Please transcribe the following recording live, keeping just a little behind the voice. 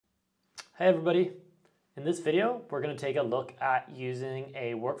Hey everybody, in this video we're going to take a look at using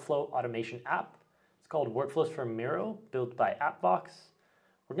a workflow automation app. It's called Workflows from Miro, built by AppBox.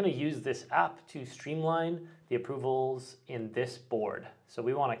 We're going to use this app to streamline the approvals in this board. So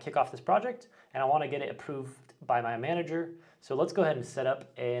we want to kick off this project and I want to get it approved by my manager. So let's go ahead and set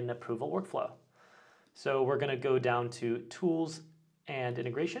up an approval workflow. So we're going to go down to Tools and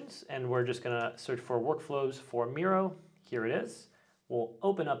Integrations and we're just going to search for Workflows for Miro. Here it is. We'll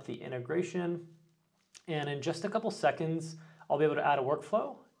open up the integration and in just a couple seconds I'll be able to add a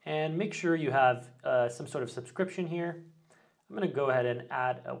workflow and make sure you have some sort of subscription here. I'm going to go ahead and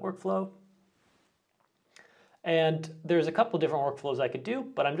add a workflow and there's a couple different workflows I could do,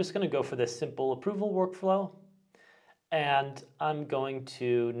 but I'm just going to go for this simple approval workflow and I'm going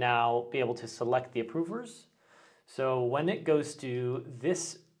to now be able to select the approvers. So when it goes to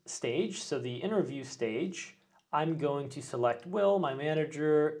this stage, so the interview stage, I'm going to select Will, my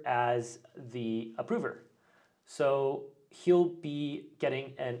manager, as the approver. So he'll be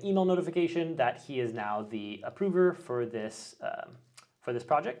getting an email notification that he is now the approver for this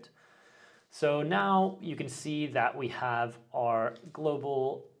project. So now you can see that we have our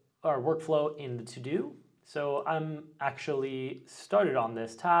workflow in the to-do. So I'm actually started on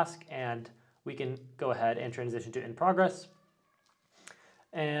this task and we can go ahead and transition to in progress.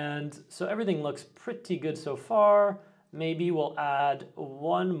 And so everything looks pretty good so far. Maybe we'll add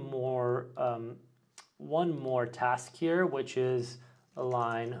one more task here, which is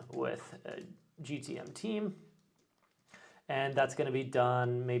align with a GTM team. And that's going to be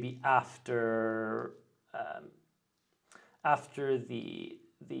done maybe after the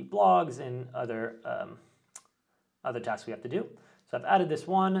blogs and other tasks we have to do. So I've added this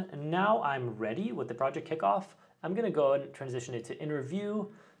one, and now I'm ready with the project kickoff. I'm going to go ahead and transition it to interview.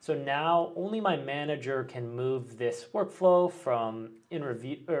 So now only my manager can move this workflow from in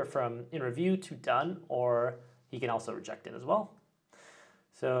review to done, or he can also reject it as well.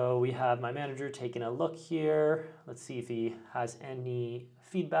 So we have my manager taking a look here. Let's see if he has any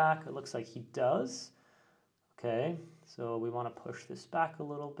feedback. It looks like he does. Okay, so we want to push this back a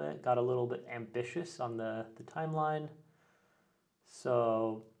little bit. Got a little bit ambitious on the timeline.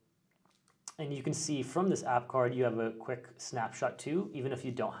 So, and you can see from this app card, you have a quick snapshot too. Even if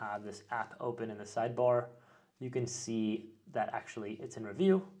you don't have this app open in the sidebar, you can see that actually it's in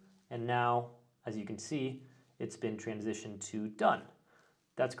review. And now, as you can see, it's been transitioned to done.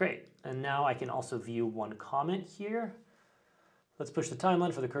 That's great. And now I can also view one comment here. Let's push the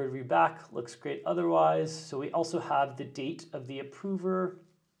timeline for the code review back. Looks great otherwise. So we also have the date of the approver,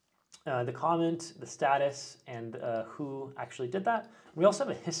 the comment, the status, and who actually did that. We also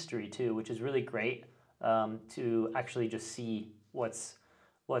have a history too, which is really great to actually just see what's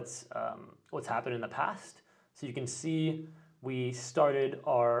happened in the past. So you can see we started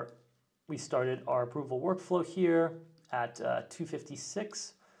our approval workflow here at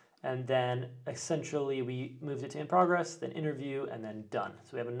 2:56, and then essentially we moved it to in progress, then interview, and then done. So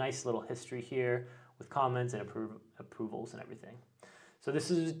we have a nice little history here with comments and approvals and everything. So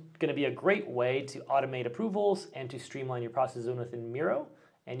this is going to be a great way to automate approvals and to streamline your process within Miro.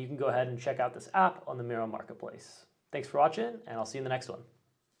 And you can go ahead and check out this app on the Miro Marketplace. Thanks for watching, and I'll see you in the next one.